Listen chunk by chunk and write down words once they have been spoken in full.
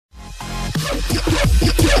Hey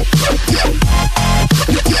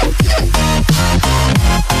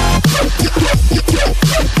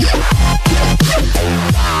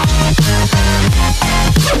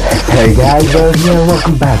guys, here,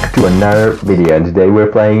 welcome back to another video, and today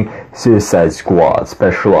we're playing Suicide Squad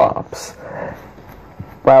Special Ops.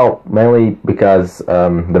 Well, mainly because the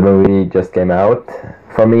movie just came out.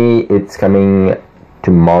 For me, it's coming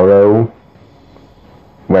tomorrow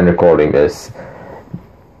when recording this.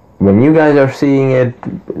 When you guys are seeing it,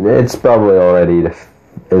 it's probably already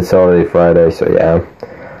Friday, so yeah.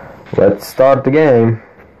 Let's start the game.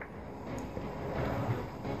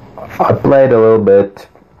 I played a little bit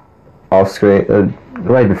off screen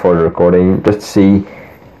right before the recording just to see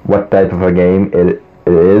what type of a game it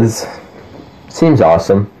is. Seems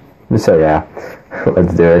awesome, so yeah,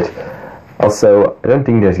 let's do it. Also, I don't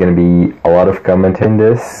think there's gonna be a lot of comment in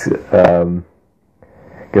this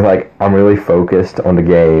because like I'm really focused on the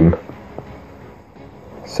game,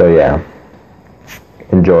 so yeah,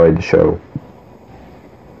 enjoy the show.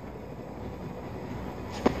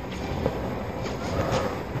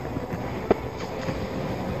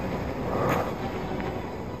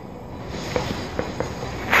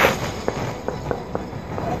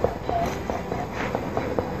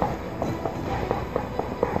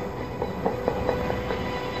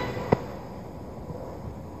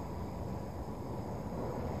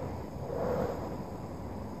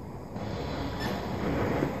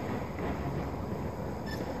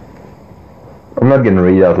 I'm not gonna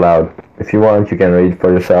read out loud. If you want, you can read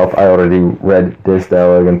for yourself. I already read this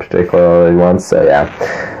dialogue in particular already once, so yeah.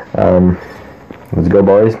 Let's go,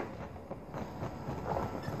 boys.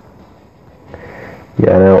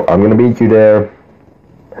 Yeah, no, I'm gonna beat you there.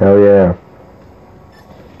 Hell yeah.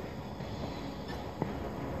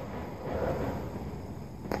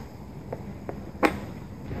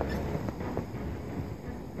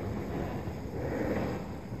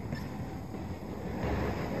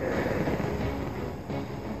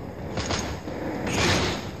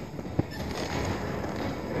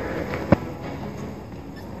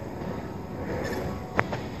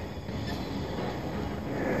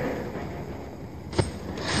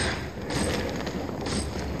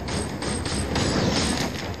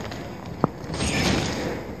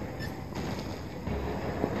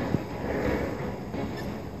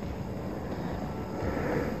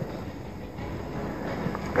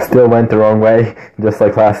 Still went the wrong way, just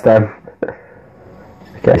like last time.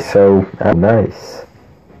 Okay, so, nice.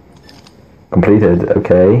 Completed,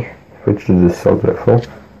 okay. Switch to the assault rifle.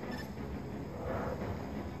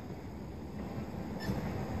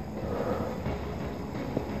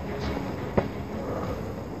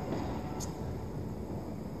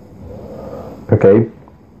 Okay,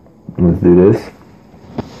 let's do this.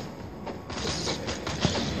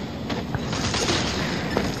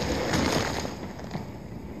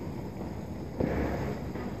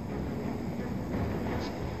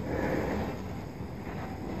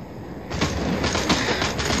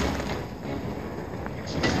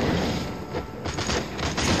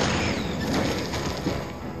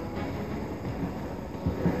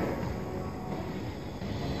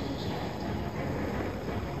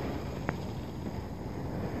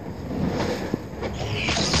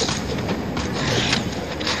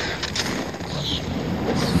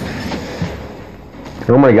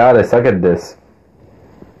 Oh my god, I suck at this.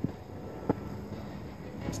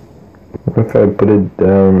 If I put it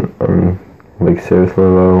down on, like, seriously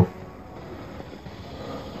low.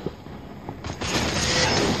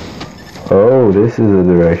 Oh, this is a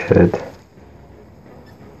direct hit.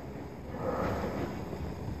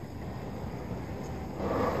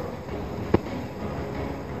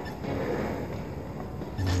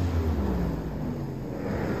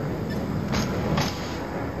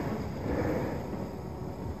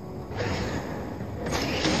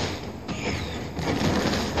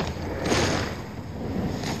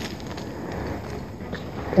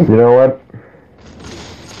 You know what?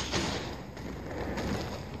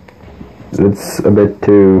 It's a bit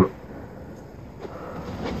too...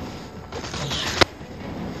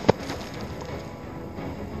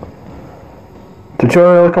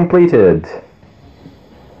 Tutorial completed.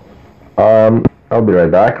 I'll be right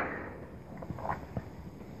back.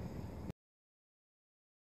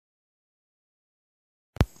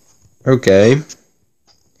 Okay.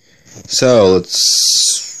 So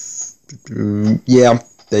let's... yeah.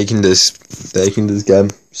 Taking this game.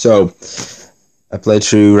 So I played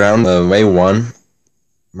through round wave 1.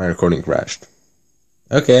 My recording crashed.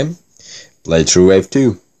 Okay. Played through wave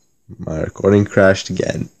 2. My recording crashed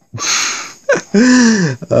again.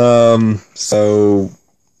 So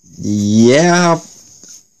yeah,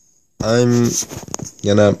 I'm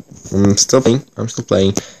gonna I'm still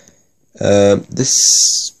playing.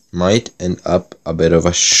 This might end up a bit of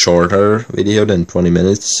a shorter video than 20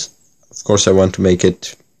 minutes. Of course, I want to make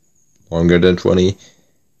it longer than 20,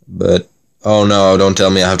 but oh no, don't tell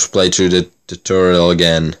me I have to play through the tutorial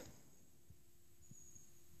again.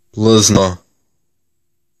 Please no.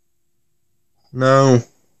 No.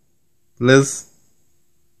 Please.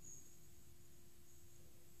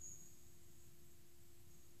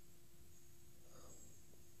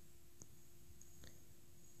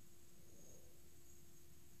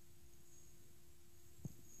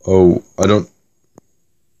 Oh, I don't...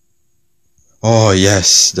 Oh,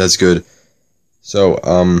 yes, that's good. So,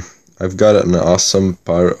 I've got an awesome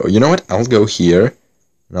pyro... You know what? I'll go here,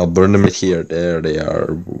 and I'll burn them right here. There they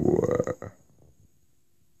are.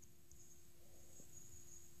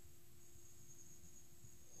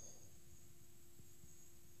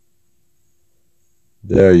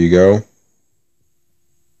 There you go.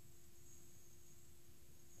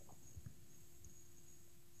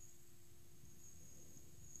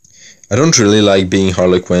 I don't really like being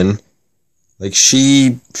Harley Quinn. Like,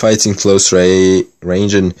 she fights in close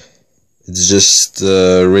range and it's just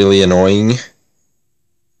really annoying.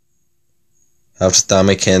 Half the time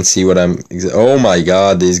I can't see what I'm... Oh my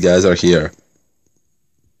god, these guys are here.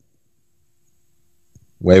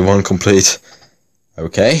 Wave 1 complete.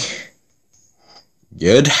 Okay.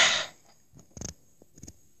 Good.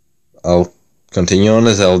 I'll continue on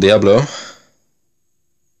as El Diablo.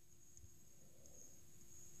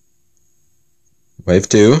 Wave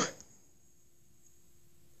 2.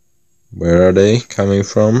 Where are they coming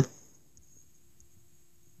from?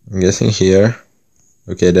 I'm guessing here.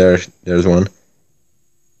 Okay, there's one.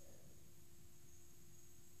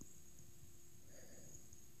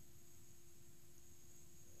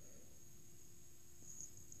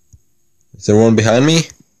 Is there one behind me?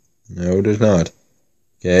 No, there's not.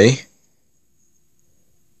 Okay.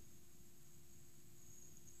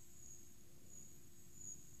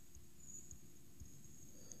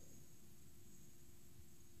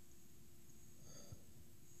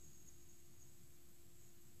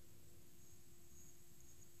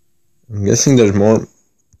 I'm guessing there's more.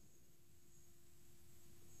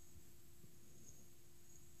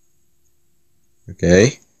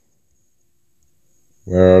 Okay.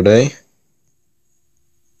 Where are they?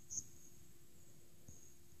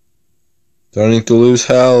 Starting to lose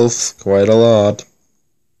health quite a lot.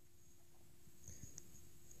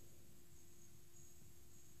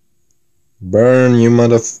 Burn, you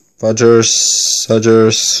motherfuckers,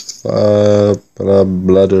 sudgers,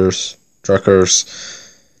 blooders, truckers.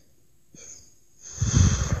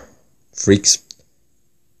 Freaks.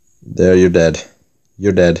 There, you're dead.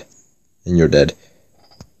 You're dead. And you're dead.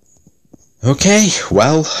 Okay,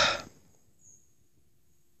 well.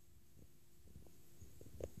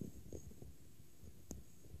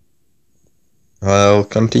 I'll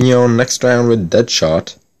continue on next round with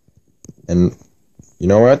Deadshot. And you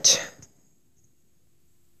know what?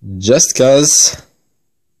 Just cause...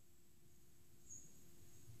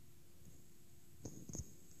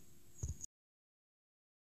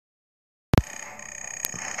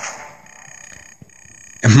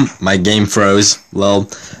 my game froze. Well,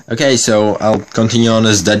 okay, so I'll continue on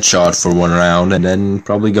as Deadshot for one round and then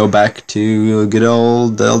probably go back to good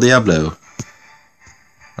old El Diablo.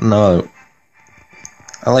 I don't know.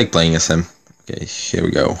 I like playing as him. Okay, here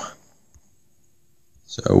we go.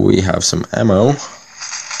 So we have some ammo.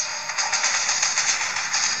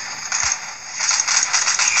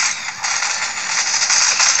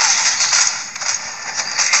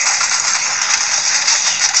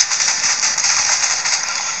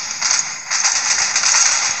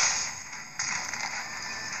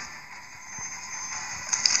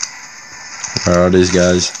 Where are these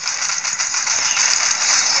guys?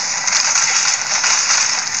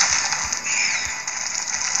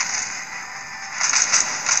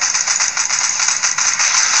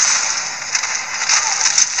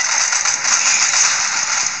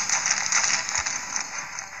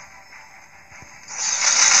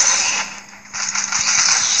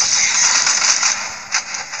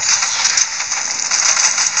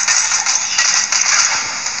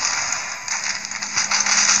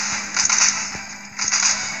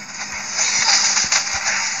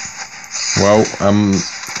 Well,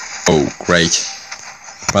 oh, great.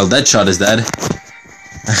 Well, Deadshot is dead.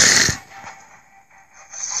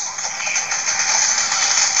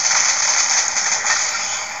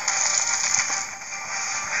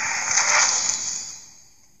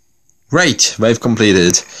 Great, wave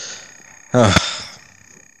completed. Oh.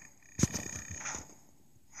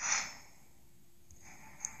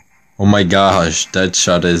 Oh my gosh,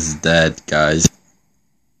 Deadshot is dead, guys.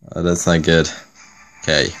 Oh, that's not good.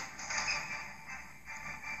 Okay.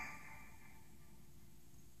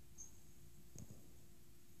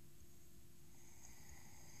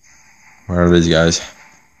 Where are these guys?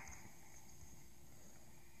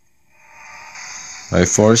 Wait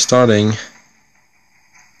for starting.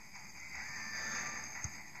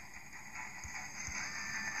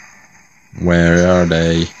 Where are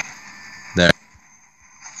they? There.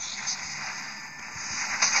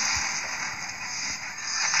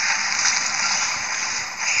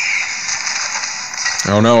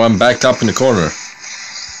 Oh no, I'm backed up in the corner.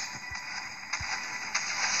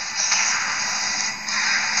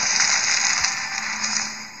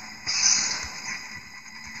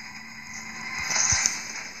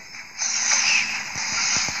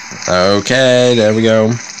 Okay, there we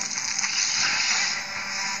go.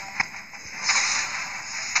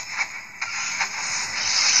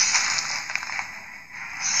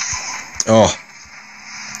 Oh.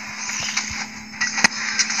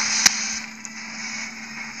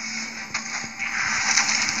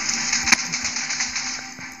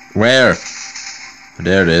 Where?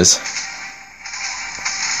 There it is.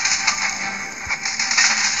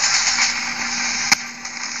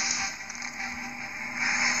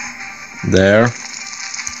 There.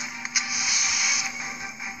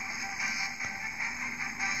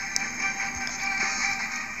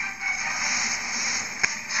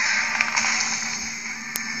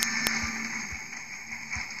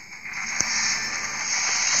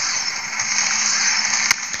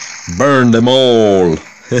 Burn them all!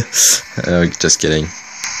 Just kidding.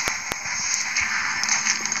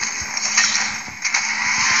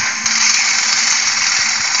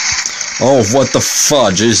 Oh, what the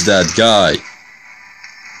fudge is that guy?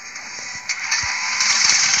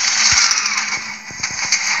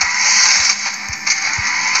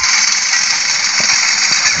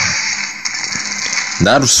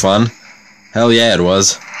 That was fun. Hell yeah, it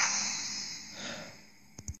was.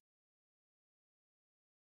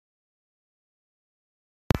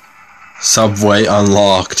 Subway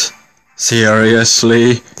unlocked.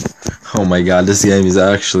 Seriously? Oh my god, this game is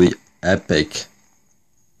actually epic.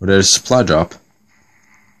 Oh, there's a supply drop.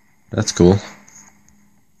 That's cool.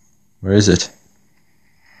 Where is it?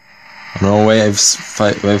 Oh no, wave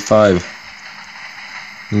 5. I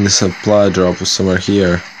think the supply drop was somewhere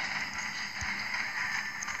here.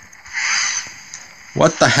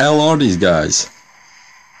 What the hell are these guys?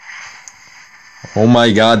 Oh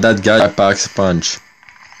my god, that guy packs a punch.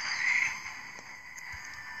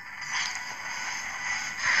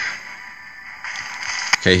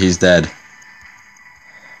 Okay, he's dead.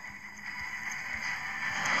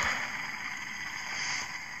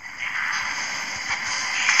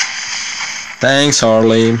 Thanks,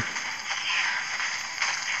 Harley.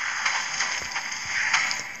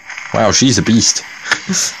 Wow, she's a beast.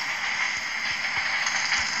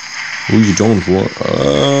 Who you don't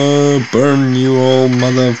want? Burn you all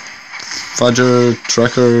mother fudger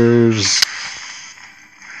truckers.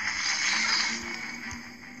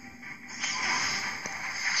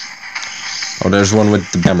 Oh, there's one with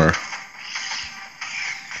the hammer.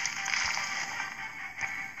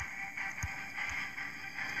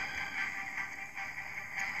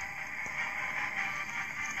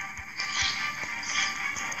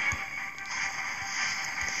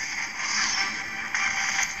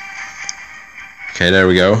 Okay, there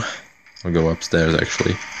we go. I'll go upstairs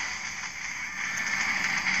actually.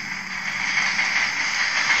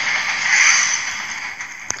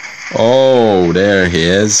 Oh, there he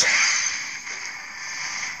is.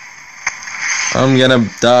 I'm gonna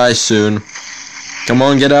die soon. Come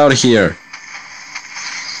on, get out of here.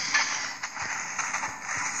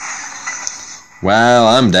 Well,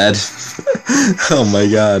 I'm dead. Oh my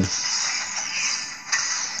god.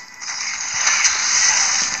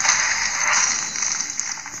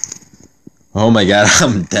 Oh my god,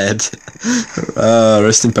 I'm dead.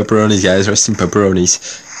 Rest in pepperonis, guys. Rest in pepperonis.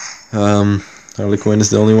 Harley Quinn is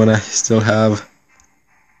the only one I still have.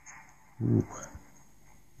 Ooh.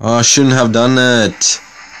 Oh, I shouldn't have done it.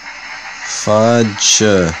 Fudge.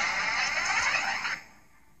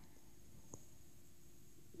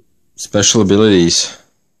 Special abilities.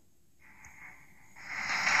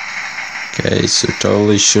 Okay, so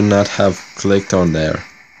totally should not have clicked on there.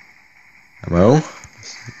 Ammo?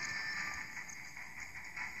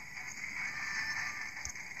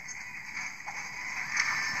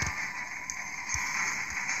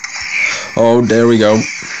 Oh, there we go.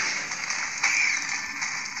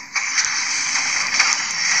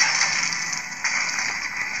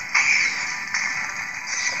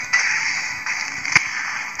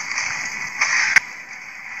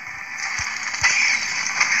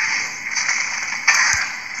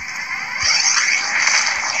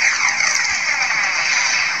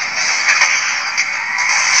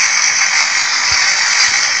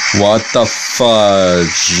 What the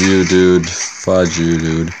fudge, you dude? Fudge, you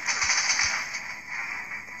dude.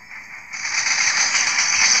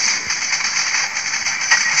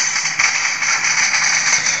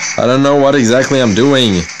 I don't know what exactly I'm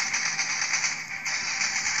doing.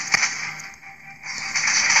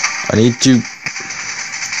 I need to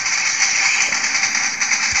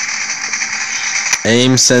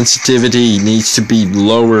aim sensitivity needs to be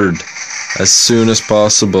lowered as soon as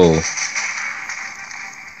possible.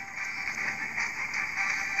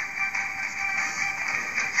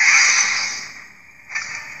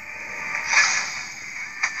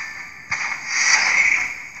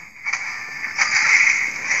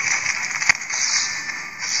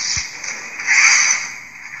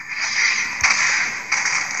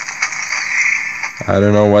 I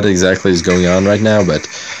don't know what exactly is going on right now, but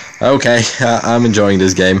okay, I'm enjoying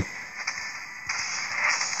this game.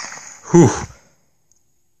 Whew.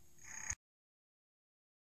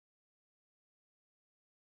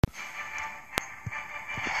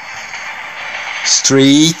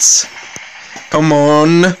 Streets. Come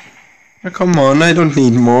on. Come on, I don't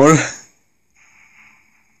need more.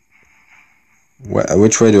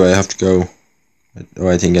 Which way do I have to go? Oh,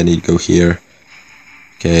 I think I need to go here.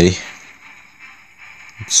 Okay.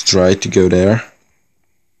 Let's try to go there.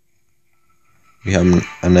 We have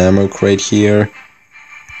an ammo crate here.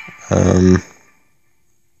 Okay,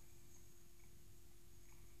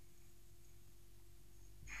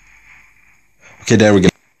 there we go.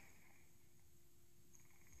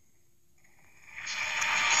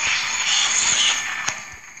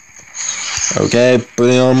 Okay,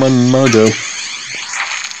 putting on my mojo.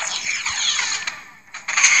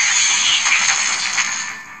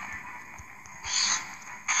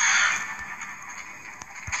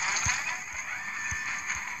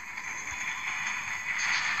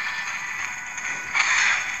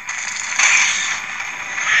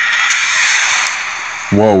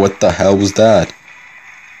 Whoa, what the hell was that?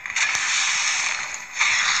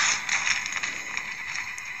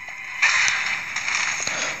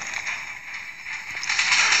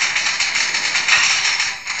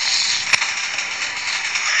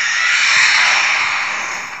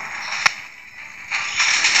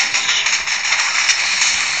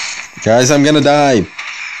 Guys, I'm gonna die.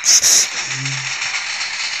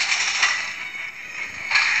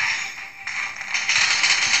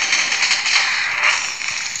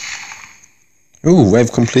 Ooh,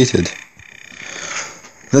 wave completed.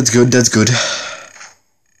 That's good, that's good.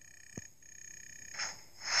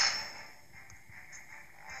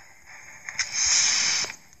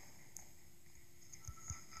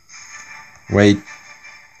 Wait.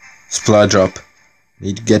 Supply drop.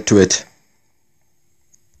 Need to get to it.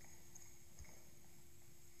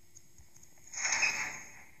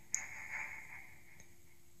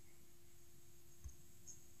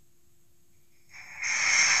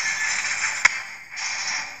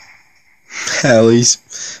 Alleys.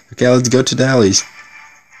 Okay, let's go to the alleys.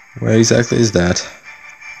 Where exactly is that?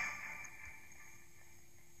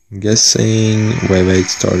 I'm guessing... Wait,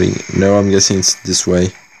 starting... No, I'm guessing it's this way.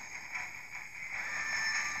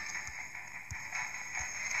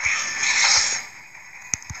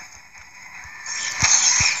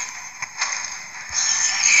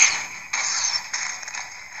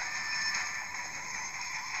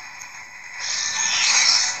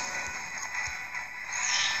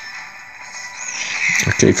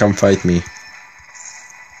 Okay, come fight me.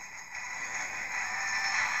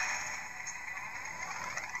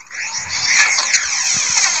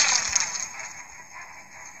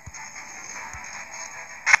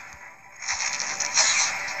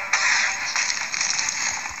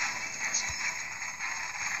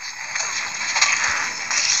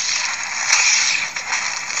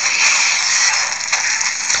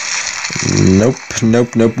 Nope.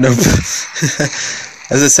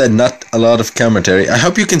 As I said, not a lot of commentary. I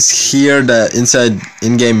hope you can hear the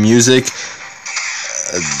in-game music,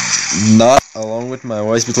 not along with my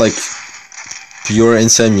voice, but like pure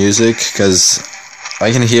inside music, because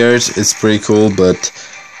I can hear it. It's pretty cool, but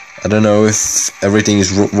I don't know if everything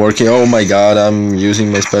is working. Oh my god, I'm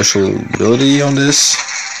using my special ability on this.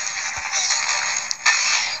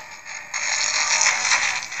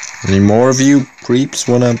 Any more of you creeps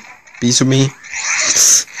want a piece of me?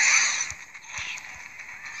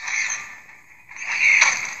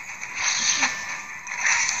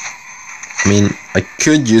 I mean, I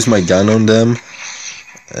could use my gun on them,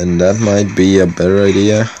 and that might be a better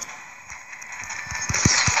idea.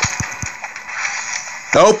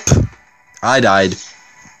 Nope! I died.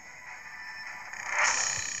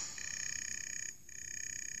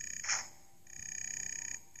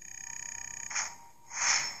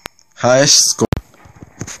 Highest score.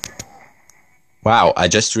 Wow, I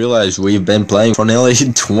just realized we've been playing for nearly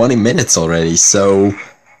 20 minutes already, so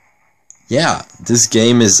yeah, this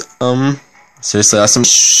game is seriously awesome.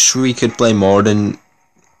 We could play more than,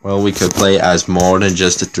 well, we could play as more than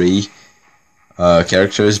just the 3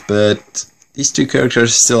 characters, but these 2 characters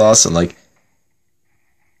are still awesome. Like,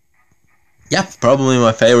 yeah, probably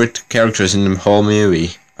my favorite characters in the whole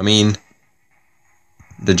movie. I mean,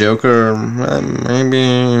 the Joker,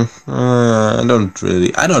 maybe, I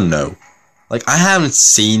don't know. Like, I haven't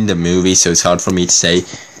seen the movie, so it's hard for me to say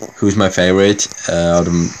who's my favorite out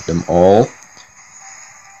of them all.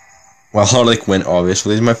 Well, Harley Quinn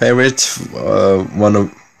obviously is my favorite, one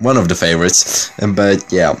of the favorites.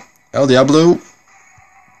 But yeah, El Diablo,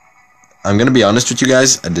 I'm gonna be honest with you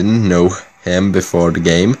guys, I didn't know him before the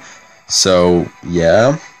game. So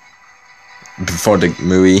yeah, before the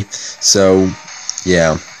movie. So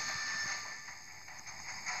yeah,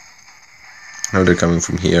 now they're coming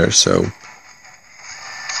from here. So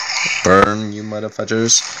burn, you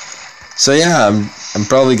motherfuckers. So yeah, I'm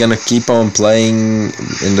probably gonna keep on playing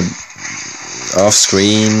in the off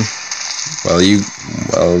screen. Well,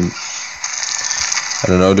 I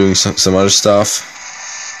don't know, doing some other stuff.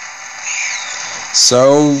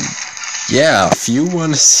 So yeah, if you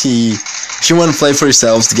want to play for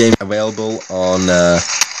yourselves, the game available on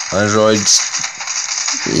Android.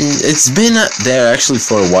 It's been there actually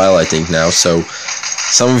for a while, I think now. So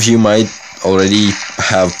some of you might already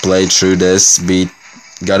have played through this,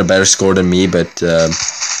 got a better score than me, but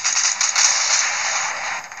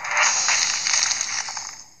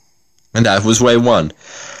and that was wave 1.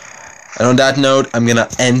 And on that note, I'm gonna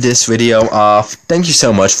end this video off. Thank you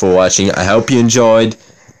so much for watching. I hope you enjoyed.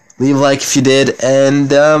 Leave a like if you did,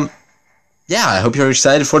 and yeah, I hope you're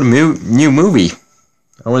excited for the new movie.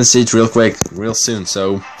 I want to see it real soon.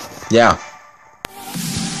 So yeah,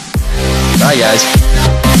 bye guys.